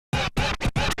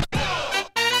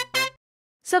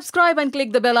Subscribe and click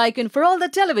the bell icon for all the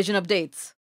television updates.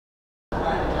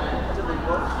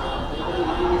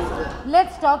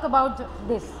 Let's talk about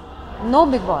this. No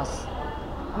Bigg Boss.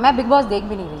 मैं Bigg Boss देख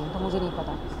भी नहीं रही हूँ, तो मुझे नहीं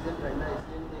पता.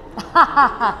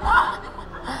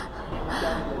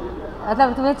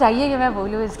 मतलब तुम्हें चाहिए कि मैं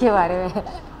बोलूँ इसके बारे में?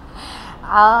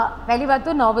 पहली बात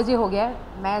तो 9 बजे हो गया है.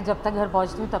 मैं जब तक घर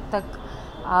पहुँचती हूँ तब तक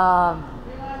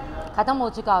ख़त्म हो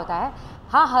चुका होता है.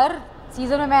 हाँ, हर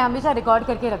सीज़न में मैं हमेशा रिकॉर्ड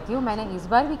करके रखती हूँ. मैंने इस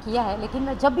बार भी किया है, लेकिन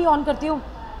मैं जब भी ऑन करती हूँ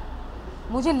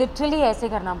मुझे लिटरली ऐसे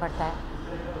करना पड़ता है.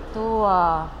 तो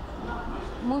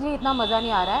मुझे इतना मज़ा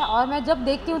नहीं आ रहा है. और मैं जब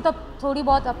देखती हूँ तब थोड़ी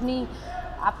बहुत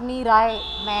अपनी राय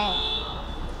मैं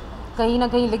कहीं ना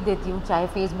कहीं लिख देती हूँ, चाहे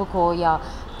फेसबुक हो या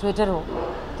ट्विटर हो.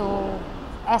 तो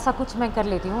ऐसा कुछ मैं कर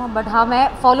लेती हूँ. बट हाँ, मैं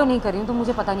फॉलो नहीं कर रही हूँ, तो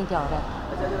मुझे पता नहीं क्या हो रहा है.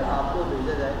 अगर आपको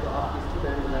भेजा जाए तो आप किसकी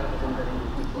बैंड बनाना पसंद करेंगे?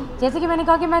 जैसे कि मैंने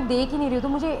कहा कि मैं देख ही नहीं रही हूँ, तो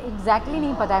मुझे एग्जैक्टली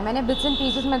नहीं पता है. मैंने बिट्स एंड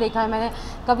पीसेस में देखा है. मैंने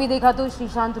कभी देखा तो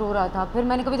श्रीशांत रो रहा था, फिर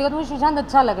मैंने कभी देखा तो मुझे श्रीशांत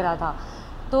अच्छा लग रहा था.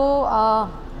 तो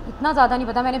इतना ज़्यादा नहीं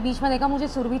पता. मैंने बीच में देखा, मुझे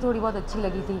सुरभि थोड़ी बहुत अच्छी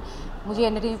लगी थी, मुझे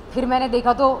एनर्जी. फिर मैंने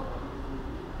देखा तो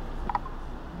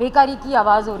बेकारी की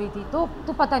आवाज़ हो रही थी.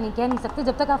 तो पता नहीं, कह नहीं सकते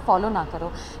जब तक आप फॉलो ना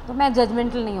करो. तो मैं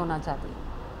जजमेंटल नहीं होना चाहती.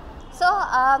 So,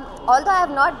 although I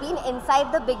have not been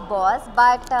inside the Bigg Boss,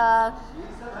 but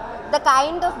the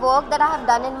kind of work that I have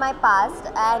done in my past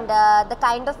and the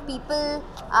kind of people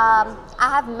I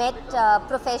have met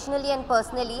professionally and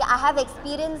personally, I have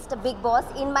experienced Bigg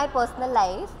Boss in my personal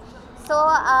life. So,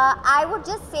 I would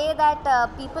just say that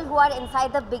people who are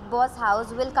inside the Bigg Boss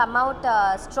house will come out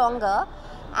stronger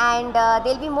and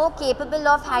they'll be more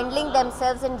capable of handling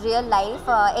themselves in real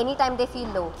life anytime they feel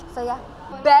low. So, yeah.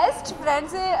 Best friend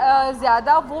से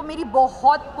ज़्यादा वो मेरी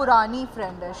बहुत पुरानी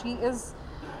friend है. She is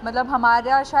मतलब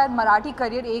हमारा शायद मराठी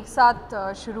करियर एक साथ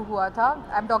शुरू हुआ था.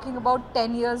 I am talking about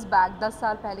 10 years back, 10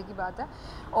 साल पहले की बात है.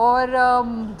 और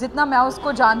जितना मैं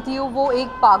उसको जानती हूँ, वो एक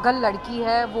पागल लड़की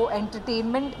है. वो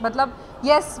एंटरटेनमेंट मतलब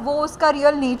यस, वो उसका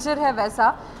रियल नेचर है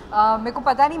वैसा. मेरे को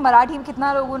पता नहीं मराठी में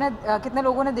कितने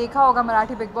लोगों ने देखा होगा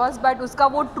मराठी बिग बॉस, बट उसका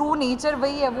वो ट्रू नेचर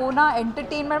वही है. वो ना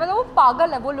एंटरटेनमेंट मतलब वो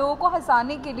पागल है. वो लोगों को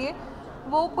हंसाने के लिए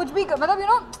वो कुछ भी मतलब you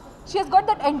know she has got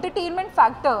that entertainment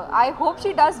factor. I hope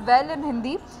she does well in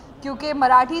Hindi, क्योंकि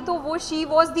मराठी तो वो she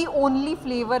was the only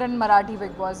flavour in Marathi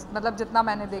big boss. मतलब जितना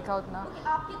मैंने देखा उतना.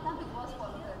 आप कितना बिग बॉस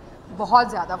फॉलो करते हैं? बहुत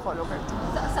ज़्यादा फॉलो करती हूँ.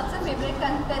 सबसे फेवरेट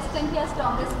कंटेस्टेंट या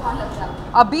स्ट्रॉन्गेस्ट कौन लगता है?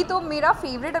 अभी तो मेरा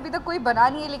फेवरेट अभी तक कोई बना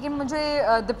नहीं है, लेकिन मुझे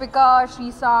दीपिका,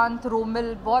 श्रीशांत,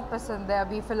 रोमिल बहुत पसंद है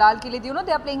अभी फ़िलहाल के लिए. You know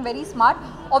they are playing very smart.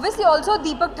 Obviously also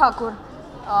Deepak Thakur,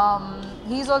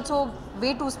 he is also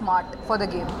way too smart for the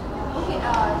game. Okay,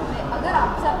 अगर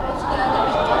आपसे अप्रोच किया तो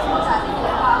बिग बॉस में जाने के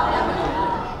लिए आप क्या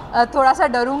करेंगे? थोड़ा सा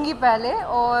डरूंगी पहले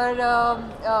और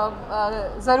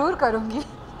ज़रूर करूंगी.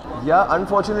 या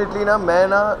अनफॉर्चुनेटली ना मैं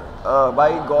ना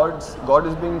by God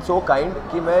is being so kind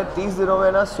कि मैं 30 दिनों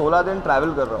में ना 16 दिन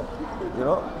ट्रैवल कर रहा हूँ, यू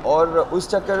नो. और उस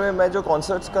चक्कर में मैं जो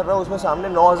कॉन्सर्ट्स कर रहा हूँ उसमें सामने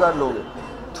 9000 लोग हैं.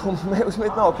 तो मैं उसमें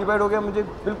इतना ऑक्यूपाइड हो गया, मुझे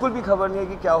बिल्कुल भी खबर नहीं है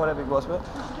कि क्या हो रहा है बिग बॉस में.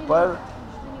 पर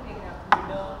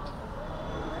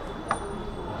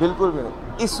बिल्कुल भी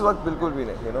नहीं, इस वक्त बिल्कुल भी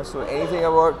नहीं, you know. So anything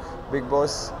about big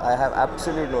boss I have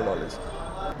absolute no knowledge.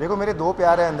 देखो, मेरे 2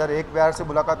 प्यार हैं अंदर. एक प्यार से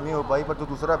मुलाकात नहीं हो पाई, पर जो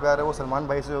दूसरा प्यार है वो सलमान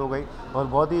भाई से हो गई और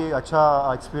बहुत ही अच्छा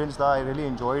एक्सपीरियंस था. I really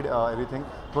enjoyed everything.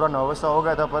 थोड़ा नर्वस सा हो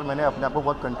गया था, पर मैंने अपने आप को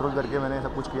बहुत कंट्रोल करके मैंने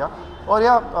सब कुछ किया. और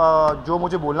जो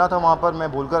मुझे बोलना था वहाँ पर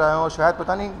मैं बोल कर आया हूँ. और शायद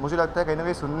पता नहीं, मुझे लगता है कहीं ना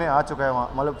कहीं सुनने आ चुका है वहाँ,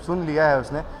 मतलब सुन लिया है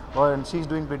उसने. और she is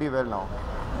doing pretty well now.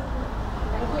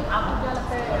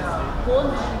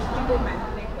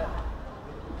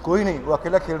 कोई नहीं, वो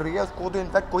अकेला खेल रही है. उसको तो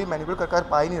इनफैक्ट कोई मैनिपुलेट कर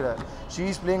पा ही नहीं रहा है. She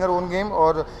is playing her own game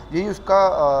और यही उसका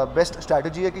बेस्ट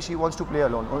स्ट्रैटेजी है कि she wants to play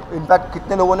alone. In fact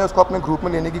कितने लोगों ने उसको अपने ग्रुप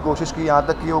में लेने की कोशिश की, यहाँ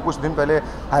तक कि वो कुछ दिन पहले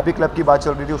हैप्पी क्लब की बात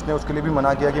चल रही थी, उसने उसके लिए भी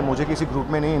मना किया कि मुझे किसी ग्रुप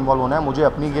में नहीं इन्वॉल्व होना है, मुझे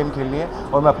अपनी गेम खेलनी है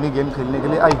और मैं अपनी गेम खेलने के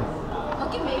लिए आई हूँ.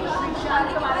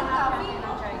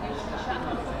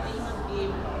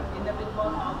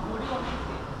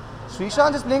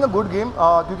 Sreesanth is playing a good game,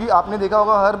 क्योंकि आपने देखा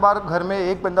होगा हर बार घर में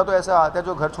एक बंदा तो ऐसा आता है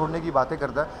जो घर छोड़ने की बातें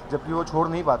करता है, जबकि वो छोड़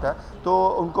नहीं पाता है. तो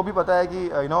उनको भी पता है कि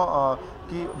यू नो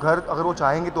कि घर अगर वो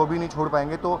चाहेंगे तो भी नहीं छोड़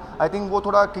पाएंगे. तो आई थिंक वो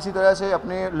थोड़ा किसी तरह से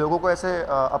अपने लोगों को ऐसे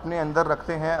अपने अंदर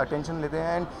रखते हैं, अटेंशन लेते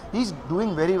हैं. And he is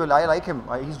doing very well. I like him.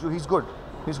 He is good.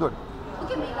 He is good.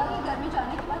 Okay, Megha के घर में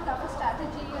जाने के बाद काफ़ी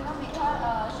स्ट्रैटेजी है ना, मेघा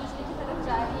सृष्टि की तरफ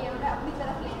जा रही है, उन्हें अपनी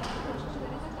तरफ लेने की कोशिश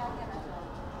करें, तो क्या कहना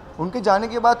चाहिए? उनके जाने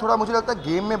के बाद थोड़ा मुझे लगता है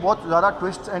गेम में बहुत ज़्यादा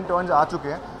ट्विस्ट एंड टर्न्स आ चुके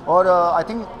हैं. और आई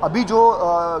थिंक अभी जो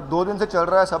 2 दिन से चल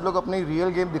रहा है, सब लोग अपनी रियल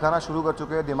गेम दिखाना शुरू कर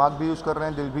चुके हैं. दिमाग भी यूज़ कर रहे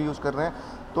हैं, दिल भी यूज़ कर रहे हैं.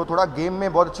 तो थोड़ा गेम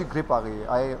में बहुत अच्छी ग्रिप आ गई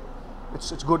है.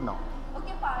 It's good now.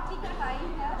 Okay, party का टाइम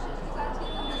है, सृष्टि का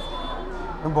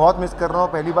मैं बहुत मिस कर रहा हूँ,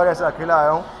 पहली बार ऐसा अकेला आया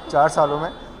हूँ 4 सालों में,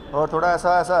 और थोड़ा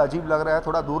ऐसा अजीब लग रहा है,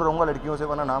 थोड़ा दूर रहूँगा लड़कियों से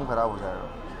वरना नाम खराब हो जाएगा।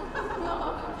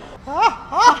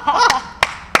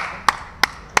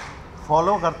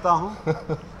 फॉलो करता हूँ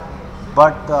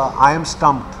बट आई एम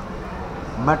स्टम्प्ड,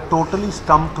 मैं टोटली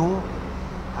स्टम्प्ड हूँ।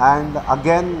 And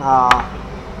again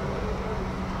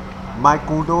my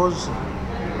kudos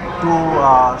to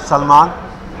Salman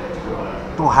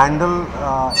to handle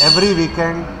every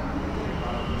Weeknd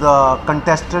the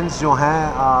contestants जो हैं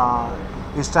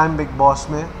इस टाइम बिग बॉस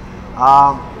में।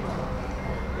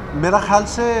 मेरा ख्याल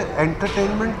से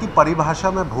एंटरटेनमेंट की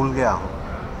परिभाषा मैं भूल गया हूँ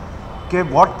कि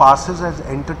what passes as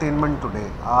entertainment today.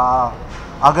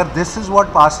 अगर this is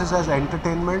what passes as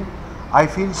entertainment, I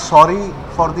feel sorry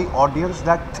for the audience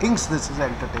that thinks this is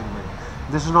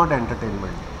entertainment. This is not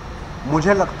entertainment.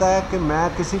 मुझे लगता है कि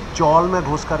मैं किसी चौल में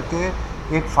घुस करके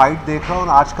एक फ़ाइट देख रहा हूँ, और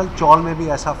आजकल चौल में भी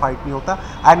ऐसा फाइट नहीं होता।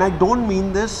 And I don't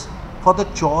mean this for the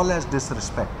chawl as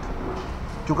disrespect,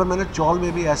 क्योंकि मैंने चौल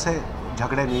में भी ऐसे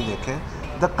झगड़े नहीं देखे।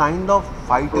 The kind of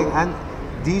fighting, and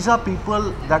these are people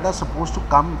that are suppose to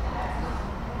come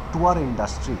to our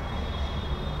industry.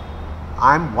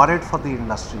 I am worried for the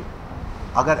industry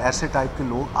अगर ऐसे टाइप के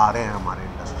लोग आ रहे हैं हमारे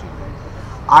इंडस्ट्री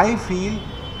में। I feel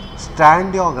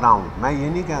stand your ground. मैं ये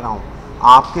नहीं कह रहा हूँ,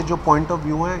 आपके जो पॉइंट ऑफ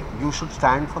व्यू है you should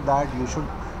stand for that, you should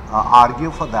argue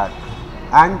for that,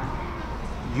 and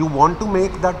you want to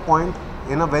make that point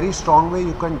in a very strong way,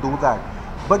 you can do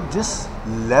that. But जिस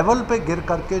लेवल पे गिर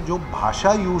करके जो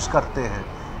भाषा use करते हैं,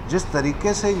 जिस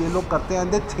तरीके से ये लोग करते हैं,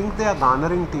 and they think they are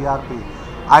garnering TRP,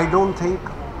 I don't think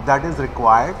that is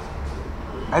required.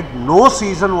 Eight no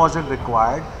season was it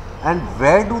required, and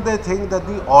where do they think that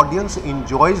the audience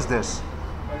enjoys this?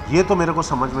 ये तो मेरे को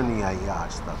समझ में नहीं आई है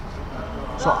आज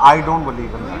तक। सो I don't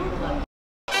believe in that.